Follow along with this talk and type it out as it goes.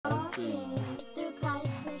walking through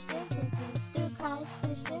Christ who strengthens me. Through Christ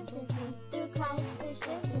who strengthens me. Through Christ who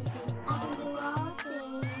strengthens me. I can do all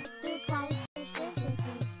things through Christ who strengthens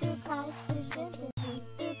me. Through Christ who strengthens me.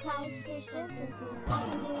 Through Christ who strengthens me. I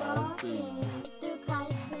can do all things through Christ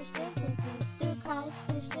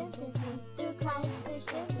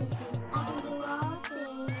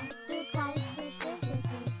who strengthens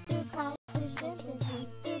me. Through Christ who strengthens me.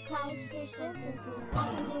 Through Christ who strengthens me. I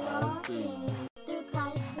can do all things through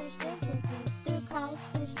Christ who strengthens me. Through Christ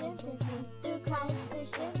who strengthens me. Through Christ who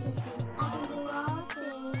strengthens me. I can do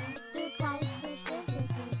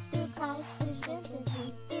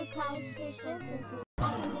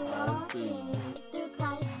all things through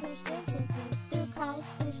Christ who strengthens me. Through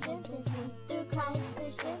Christ who strengthens me. Through Christ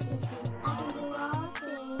who strengthens me. I can do all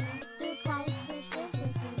things through Christ who strengthens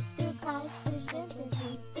me. Through Christ who strengthens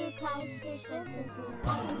me. Through Christ who strengthens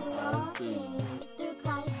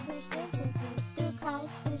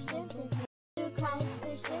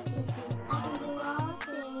me. I can do all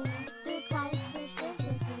things through Christ who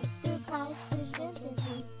strengthens me. Through Christ who strengthens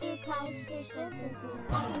me. Through Christ who strengthens me. I can do all things through Christ who strengthens me. Through Christ who strengthens me. Through Christ who strengthens me. I can do all things through Christ who strengthens me. Through Christ who strengthens me. Through Christ who strengthens me.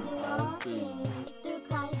 I can do all things through Christ who strengthens me. Through Christ who strengthens me. Through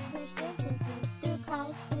Christ who strengthens me. I can do all things through Christ who strengthens me. Through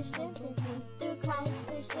Christ who strengthens me. Through Christ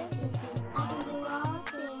who strengthens me. I can do all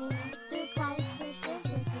things through Christ who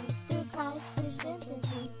strengthens me. Through Christ who strengthens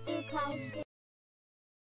me. Through Christ who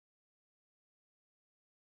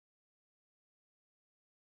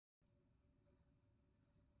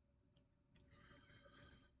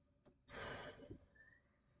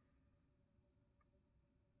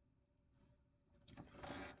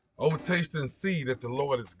Oh, taste and see that the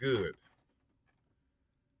Lord is good.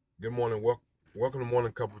 Good morning. Welcome to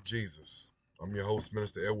Morning Cup of Jesus. I'm your host,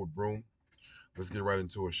 Minister Edward Broom. Let's get right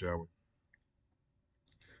into it, shall we?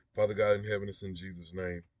 Father God in heaven, it's in Jesus'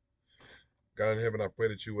 name. God in heaven, I pray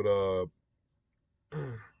that you would I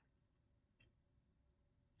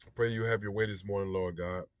pray you have your way this morning, Lord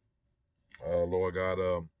God. Lord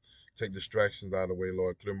God, take distractions out of the way,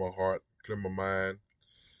 Lord. Clear my heart, clear my mind.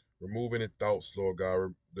 Remove any thoughts, Lord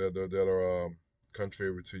God, that are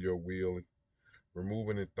contrary to your will.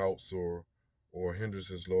 Remove any thoughts or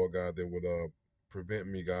hindrances, Lord God, that would prevent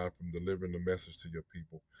me, God, from delivering the message to your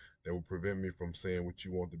people. That would prevent me from saying what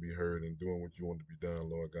you want to be heard and doing what you want to be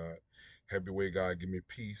done, Lord God. Have your way, God. Give me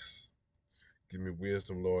peace. Give me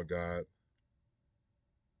wisdom, Lord God.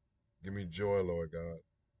 Give me joy, Lord God.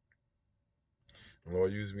 And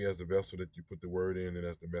Lord, use me as the vessel that you put the word in and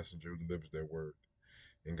as the messenger who delivers that word.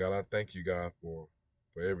 And God, I thank you, God, for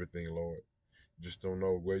everything, Lord. Just don't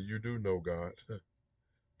know. Well, you do know, God.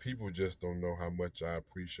 People just don't know how much I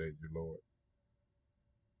appreciate you, Lord.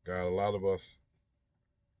 God, a lot of us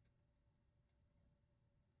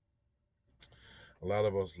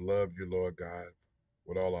love you, Lord God,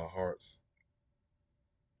 with all our hearts.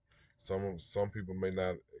 Some people may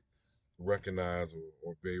not recognize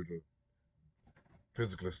or be able to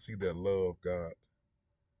physically see that love, God,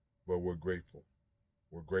 but we're grateful.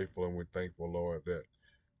 We're grateful and we're thankful, Lord,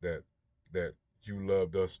 that that you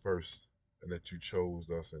loved us first and that you chose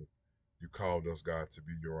us and you called us, God, to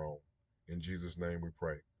be your own. In Jesus' name we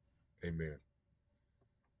pray. Amen.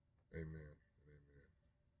 Amen. Amen.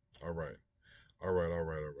 All right. All right. All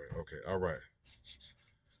right. All right. Okay. All right.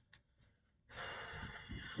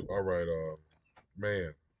 All right.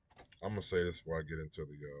 Man, I'm gonna say this before I get into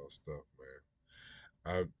the stuff,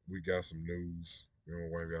 man. We got some news. You know,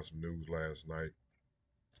 we got some news last night,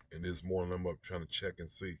 and this morning I'm up trying to check and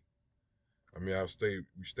see. I mean,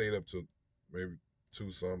 we stayed up to maybe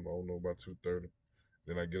two something. I don't know, about 2:30.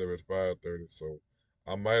 Then I get up at 5:30, so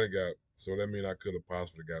I might have got. So that means I could have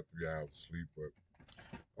possibly got 3 hours of sleep, but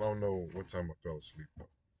I don't know what time I fell asleep though.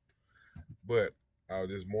 But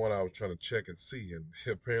this morning I was trying to check and see, and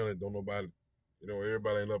apparently don't nobody,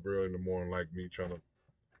 everybody ain't up early in the morning like me trying to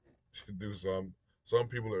do something. Some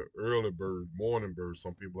people are early bird, morning birds.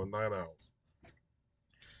 Some people are night owls.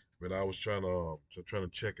 But I was trying to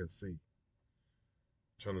check and see,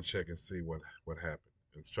 what happened,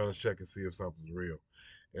 and trying to check and see if something's real.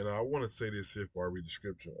 And I want to say this here before I read the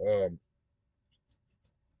scripture.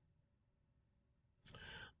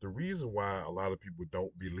 The reason why a lot of people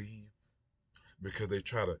don't believe because they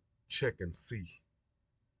try to check and see,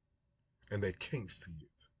 and they can't see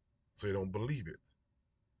it, so they don't believe it.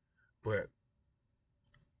 But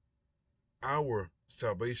our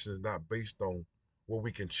salvation is not based on what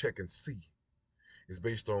we can check and see. It's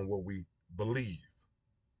based on what we believe.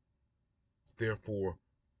 Therefore,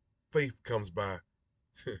 faith comes by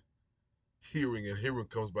hearing, and hearing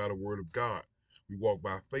comes by the word of God. We walk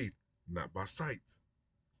by faith, not by sight.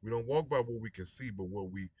 We don't walk by what we can see, but what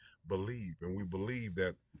we believe. And we believe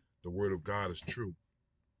that the word of God is true.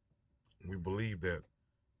 We believe that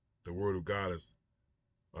the word of God is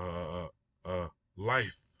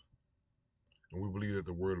life. And we believe that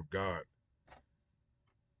the Word of God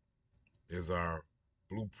is our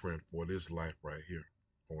blueprint for this life right here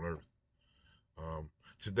on earth. Um,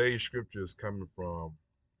 Today's scripture is coming from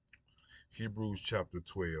Hebrews chapter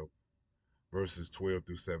 12, verses 12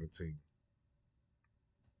 through 17.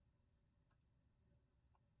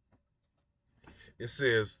 It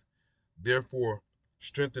says, therefore,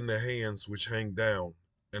 strengthen the hands which hang down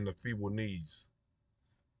and the feeble knees,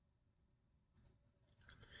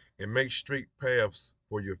 and make straight paths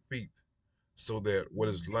for your feet, so that what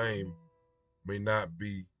is lame may not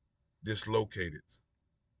be dislocated,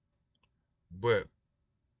 but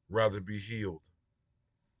rather be healed.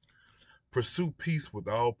 Pursue peace with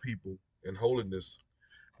all people and holiness,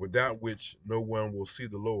 without which no one will see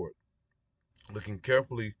the Lord, looking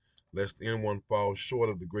carefully lest anyone fall short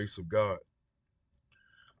of the grace of God,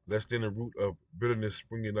 lest any root of bitterness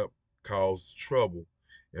springing up cause trouble,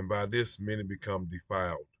 and by this many become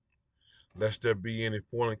defiled. Lest there be any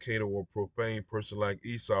fornicator or profane person like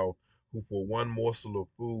Esau, who for one morsel of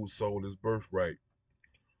food sold his birthright.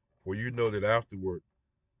 For you know that afterward,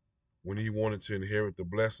 when he wanted to inherit the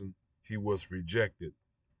blessing, he was rejected,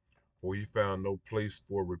 for he found no place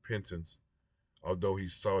for repentance, although he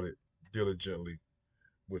sought it diligently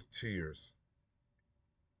with tears.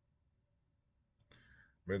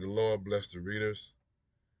 May the Lord bless the readers,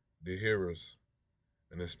 the hearers,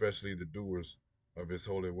 and especially the doers of his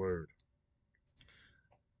holy word.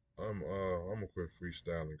 I'm gonna quit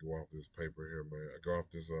freestyling and go off this paper here, man. I go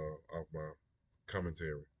off this off my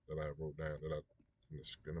commentary that I wrote down that I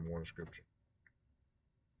in the morning scripture.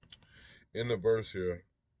 In the verse here,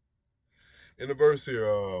 in the verse here,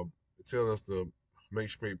 it tells us to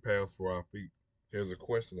make straight paths for our feet. Here's a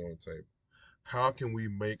question on the table: how can we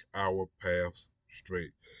make our paths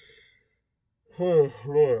straight? Oh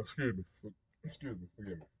Lord, excuse me,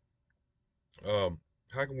 forgive me.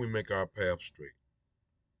 How can we make our path straight?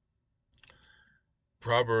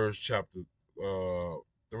 Proverbs chapter uh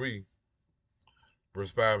 3, verse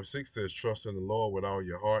 5 and 6 says, trust in the Lord with all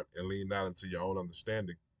your heart and lean not into your own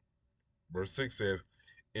understanding. Verse 6 says,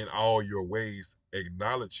 in all your ways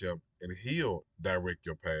acknowledge him, and he'll direct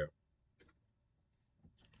your path.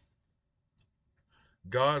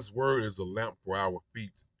 God's word is a lamp for our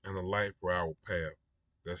feet and a light for our path.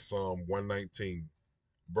 That's Psalm 119,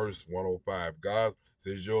 verse 105. God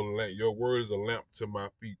says, your word is a lamp to my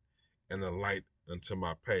feet and a light unto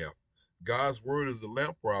my path. God's word is a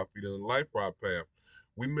lamp for our feet and a light for our path.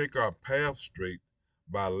 We make our path straight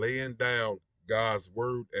by laying down God's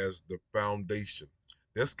word as the foundation.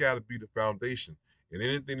 That's got to be the foundation. And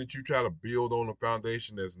anything that you try to build on a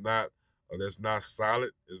foundation that's not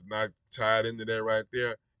solid, is not tied into that right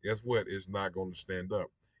there, guess what? It's not going to stand up.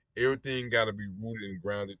 Everything got to be rooted and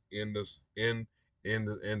grounded in this in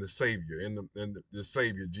the Savior, in the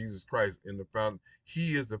Savior Jesus Christ, in the found.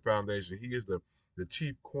 He is the foundation. He is the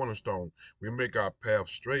chief cornerstone. We make our path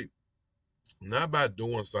straight, not by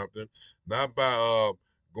doing something, not by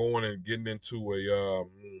going and getting into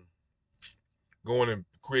going and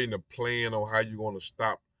creating a plan on how you're going to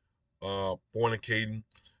stop fornicating,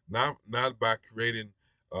 not by creating,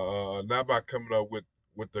 not by coming up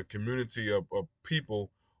with the community of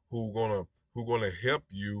people who gonna help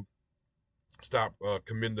you stop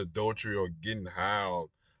committing adultery or getting high or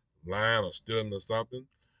lying or stealing or something.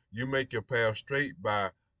 You make your path straight by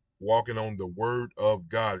walking on the word of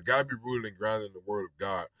God. It's got to be rooted and grounded in the word of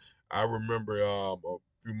God. I remember a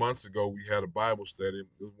few months ago we had a Bible study.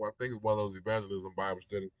 I think it's one of those evangelism Bible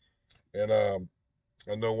studies, and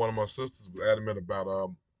I know one of my sisters was adamant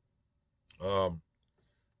about um,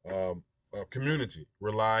 community,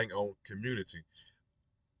 relying on community.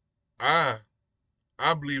 I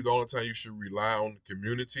I believe the only time you should rely on the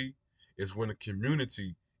community is when the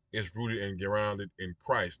community is rooted and grounded in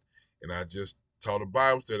Christ. And I just taught a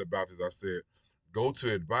Bible study about this. I said, go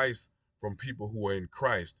to advice from people who are in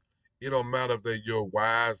Christ. It don't matter if they're your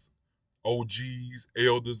wise OGs,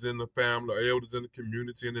 elders in the family, elders in the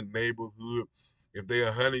community, in the neighborhood. If they're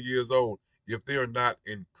 100 years old, if they are not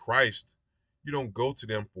in Christ, you don't go to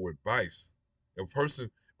them for advice. If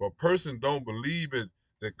a person don't believe it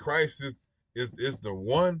that Christ is the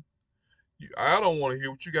one, I don't want to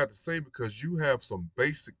hear what you got to say, because you have some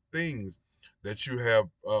basic things that you have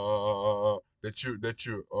that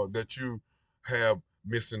you have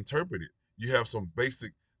misinterpreted. You have some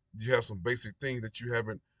basic you have some basic things that you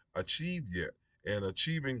haven't achieved yet. And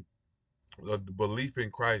achieving the belief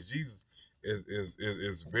in Christ Jesus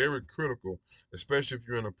is very critical, especially if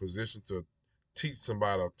you're in a position to teach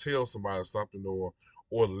somebody or tell somebody something, or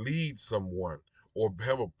lead someone, or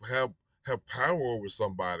have power over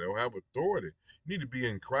somebody, or have authority. You need to be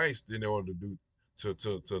in Christ in order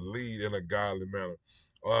to lead in a godly manner.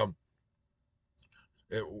 Um,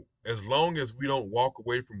 as long as we don't walk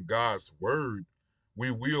away from God's word,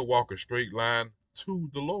 we will walk a straight line to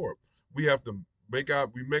the Lord. We have to make our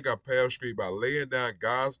path straight by laying down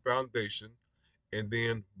God's foundation and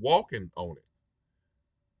then walking on it.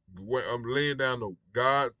 I'm laying down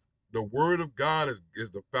the word of God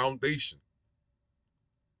is the foundation.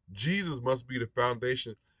 Jesus must be the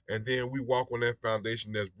foundation, and then we walk on that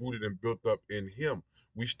foundation that's rooted and built up in Him.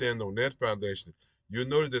 We stand on that foundation. You'll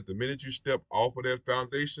notice that the minute you step off of that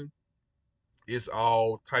foundation, it's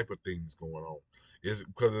all type of things going on. It's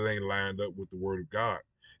because it ain't lined up with the Word of God.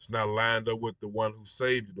 It's not lined up with the one who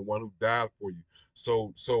saved you, the one who died for you.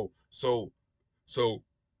 So,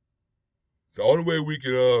 the only way we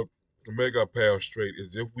can make our path straight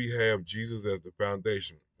is if we have Jesus as the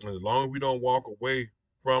foundation. And as long as we don't walk away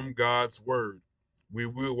from God's word, we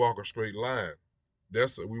will walk a straight line.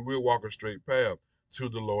 We will walk a straight path to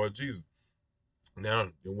the Lord Jesus. Now,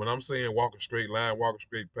 when I'm saying walk a straight line, walk a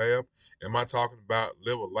straight path, am I talking about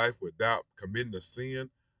live a life without committing a sin?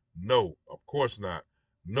 No, of course not.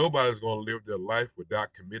 Nobody's going to live their life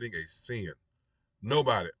without committing a sin.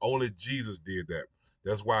 Nobody. Only Jesus did that.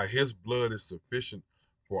 That's why his blood is sufficient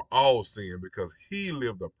for all sin because he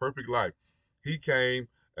lived a perfect life. He came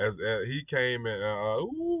he came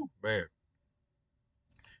ooh man.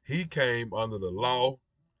 He came under the law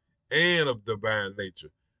and of divine nature.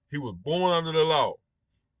 He was born under the law.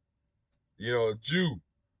 A Jew.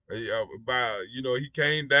 He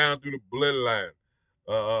came down through the bloodline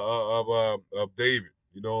of David.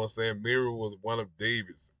 You know what I'm saying? Mary was one of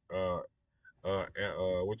David's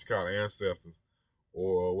what you call it, ancestors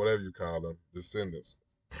or whatever you call them, descendants.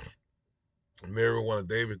 Mary, one of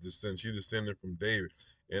David's descendants, she descended from David,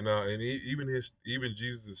 even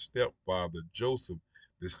Jesus' stepfather Joseph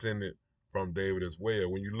descended from David as well.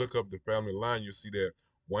 When you look up the family line, you see that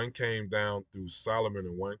one came down through Solomon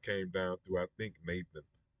and one came down through I think Nathan,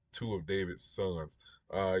 two of David's sons.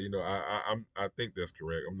 I think that's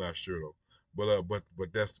correct. I'm not sure though,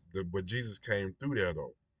 but Jesus came through there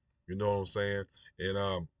though. You know what I'm saying?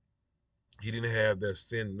 And he didn't have that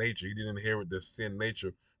sin nature. He didn't inherit that sin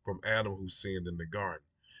nature from Adam who sinned in the garden.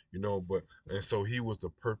 And so he was the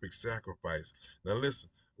perfect sacrifice. Now listen,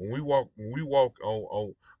 when we walk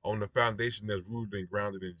on the foundation that's rooted and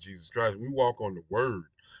grounded in Jesus Christ, we walk on the word,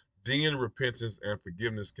 then repentance and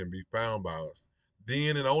forgiveness can be found by us.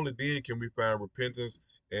 Then and only then can we find repentance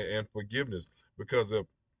and forgiveness. Because of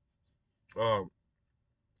um,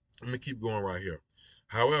 let me keep going right here.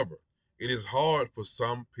 However, it is hard for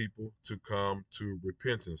some people to come to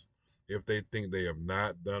repentance if they think they have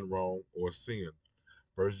not done wrong or sinned.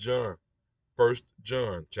 First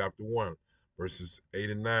John chapter 1, verses 8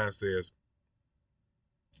 and 9 says,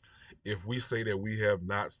 if we say that we have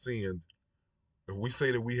not sinned, if we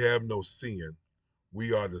say that we have no sin,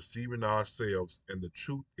 we are deceiving ourselves and the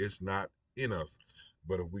truth is not in us.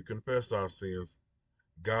 But if we confess our sins,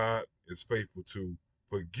 God is faithful to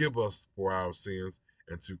forgive us for our sins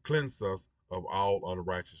and to cleanse us of all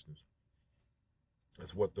unrighteousness.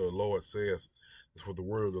 That's what the Lord says. That's what the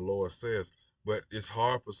word of the Lord says. But it's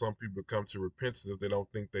hard for some people to come to repentance if they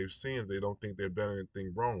don't think they've sinned. They don't think they've done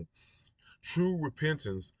anything wrong. True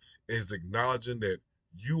repentance is acknowledging that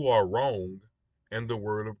you are wrong and the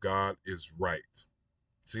word of God is right.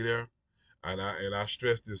 See there? And I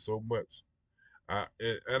stress this so much.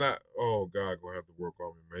 Oh God, gonna have to work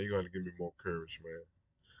on me, man. You're gonna have to give me more courage, man.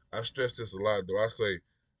 I stress this a lot, though.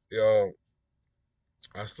 Uh,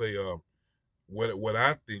 I say, what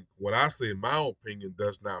I think, what I say, in my opinion,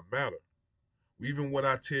 does not matter. Even what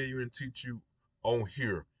I tell you and teach you on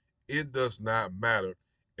here, it does not matter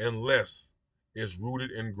unless it's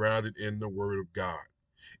rooted and grounded in the Word of God.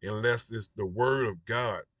 Unless it's the Word of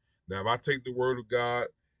God. Now, if I take the Word of God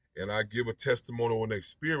and I give a testimony or an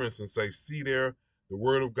experience and say, see there, the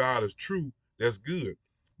Word of God is true, that's good.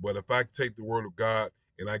 But if I take the Word of God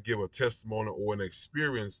and I give a testimony or an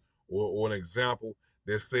experience or an example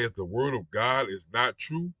that says the Word of God is not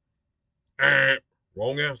true,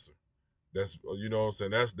 wrong answer. What I'm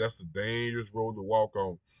saying. That's a dangerous road to walk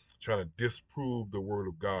on, trying to disprove the word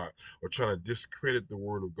of God, or trying to discredit the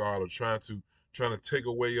word of God, or trying to take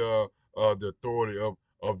away the authority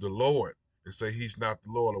of the Lord and say He's not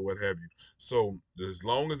the Lord or what have you. So as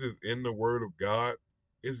long as it's in the word of God,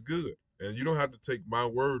 it's good, and you don't have to take my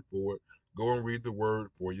word for it. Go and read the word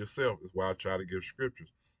for yourself. That's why I try to give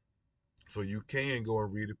scriptures. So you can go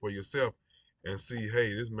and read it for yourself and see,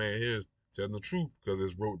 hey, this man here is telling the truth because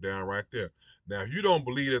it's wrote down right there. Now, if you don't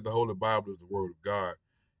believe that the Holy Bible is the Word of God,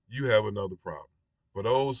 you have another problem. For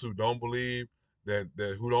those who don't believe that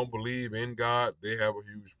who don't believe in God, they have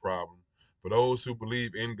a huge problem For those who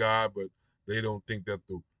believe in God, but they don't think that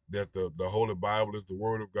the Holy Bible is the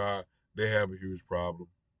Word of God, they have a huge problem.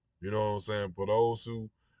 You know what I'm saying? For those who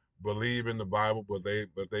believe in the Bible, but they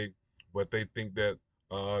think that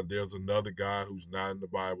there's another God who's not in the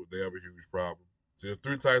Bible, they have a huge problem. So there's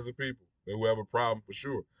three types of people that will have a problem for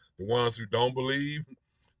sure. The ones who don't believe,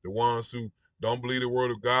 the ones who don't believe the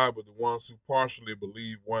Word of God, but the ones who partially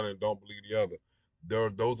believe one and don't believe the other.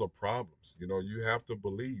 Those are problems. You know, you have to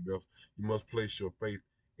believe. You must place your faith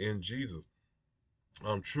in Jesus.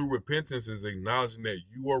 True repentance is acknowledging that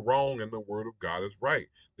you are wrong and the word of God is right,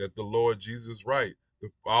 that the Lord Jesus is right, the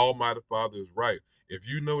Almighty Father is right. If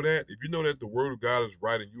you know that the word of God is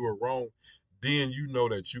right and you are wrong, then you know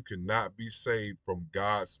that you cannot be saved from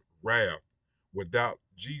God's wrath without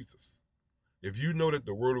Jesus. If you know that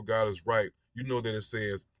the word of God is right, you know that it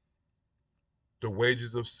says the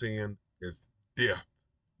wages of sin is death.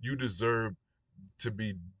 You deserve to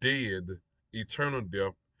be dead, eternal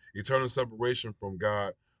death, eternal separation from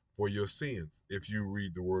God for your sins if you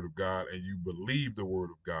read the Word of God and you believe the Word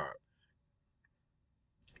of God.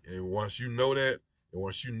 And once you know that,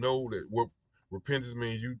 what repentance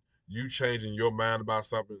means, you changing your mind about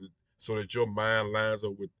something so that your mind lines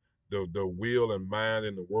up with the will and mind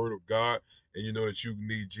and the Word of God, and you know that you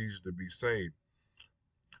need Jesus to be saved.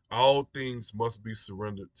 All things must be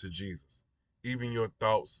surrendered to Jesus, even your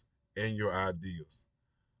thoughts and your ideas.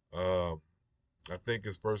 Uh, I think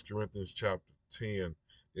it's First Corinthians chapter 10.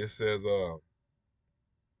 It says,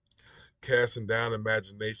 casting down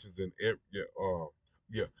imaginations and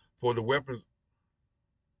yeah, for the weapons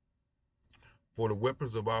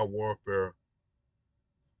of our warfare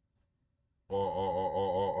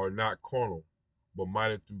are not carnal, but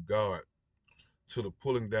mighty through God to the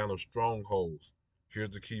pulling down of strongholds. Here's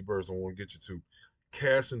the key verse I want to get you to: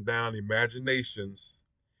 casting down imaginations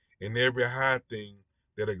and every high thing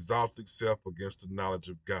that exalts itself against the knowledge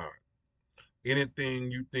of God. Anything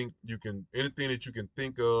that you can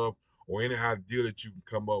think of, or any idea that you can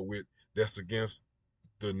come up with that's against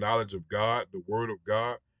the knowledge of God, the word of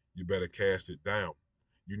God, you better cast it down.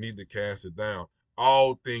 You need to cast it down.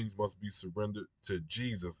 All things must be surrendered to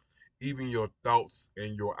Jesus, even your thoughts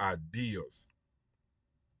and your ideas,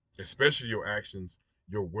 especially your actions,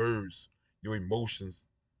 your words, your emotions,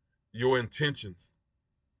 your intentions.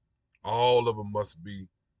 All of them must be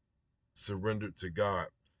surrendered to God.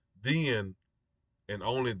 Then, and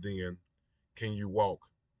only then, can you walk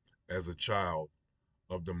as a child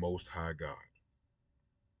of the Most High God.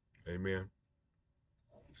 Amen.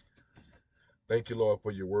 Thank you, Lord,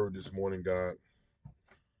 for your word this morning, God.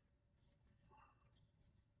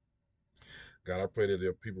 God, I pray that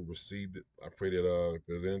if people received it, I pray that if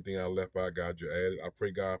there's anything I left out, God, you added. I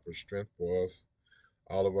pray, God, for strength for us,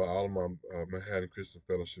 all of my Manhattan Christian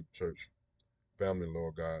Fellowship Church family,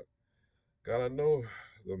 Lord God. God, I know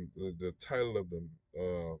the title of the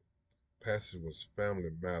passage was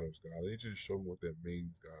Family Matters, God. I need you to show me what that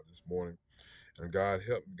means, God, this morning. And God,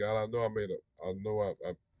 help me. God, I know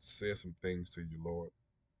I've said some things to you, Lord.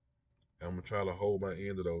 And I'm going to try to hold my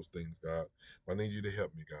end of those things, God. But I need you to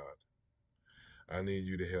help me, God. I need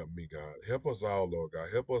you to help me, God. Help us all, Lord God.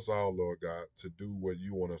 Help us all, Lord God, to do what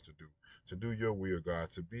you want us to do your will, God,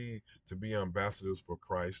 to be ambassadors for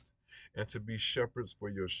Christ, and to be shepherds for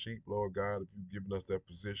your sheep, Lord God, if you've given us that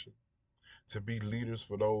position, to be leaders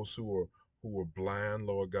for those who are blind,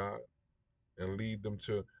 Lord God, and lead them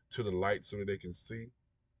to the light so that they can see,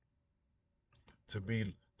 to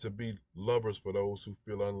be lovers for those who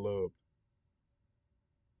feel unloved,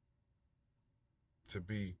 to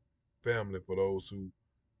be family for those who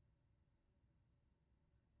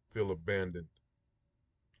feel abandoned,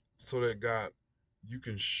 so that God, you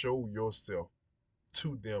can show yourself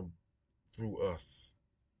to them through us.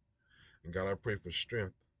 And God, I pray for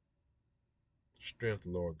strength,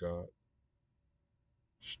 Lord God,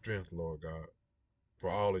 strength, Lord God, for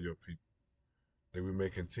all of your people, that we may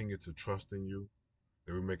continue to trust in you,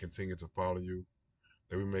 that we may continue to follow you,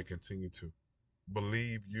 that we may continue to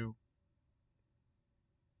believe you,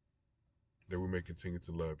 that we may continue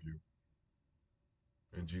to love you.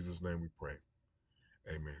 In Jesus' name we pray.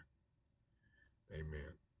 Amen.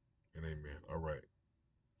 Amen. And amen. All right.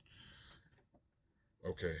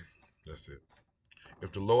 Okay. That's it.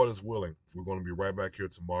 If the Lord is willing, we're going to be right back here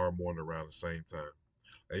tomorrow morning around the same time.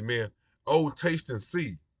 Amen. Oh, taste and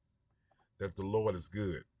see that the Lord is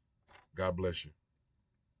good. God bless you.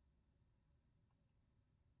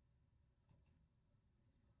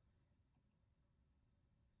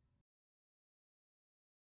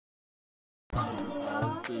 I can do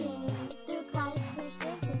all things through Christ who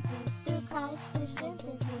strengthens me. Through Christ who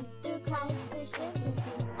strengthens me. Through Christ who strengthens me.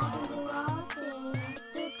 I can do all things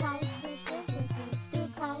through Christ who strengthens me.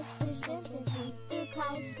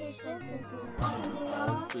 Christ who strengthens me. I can do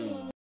all things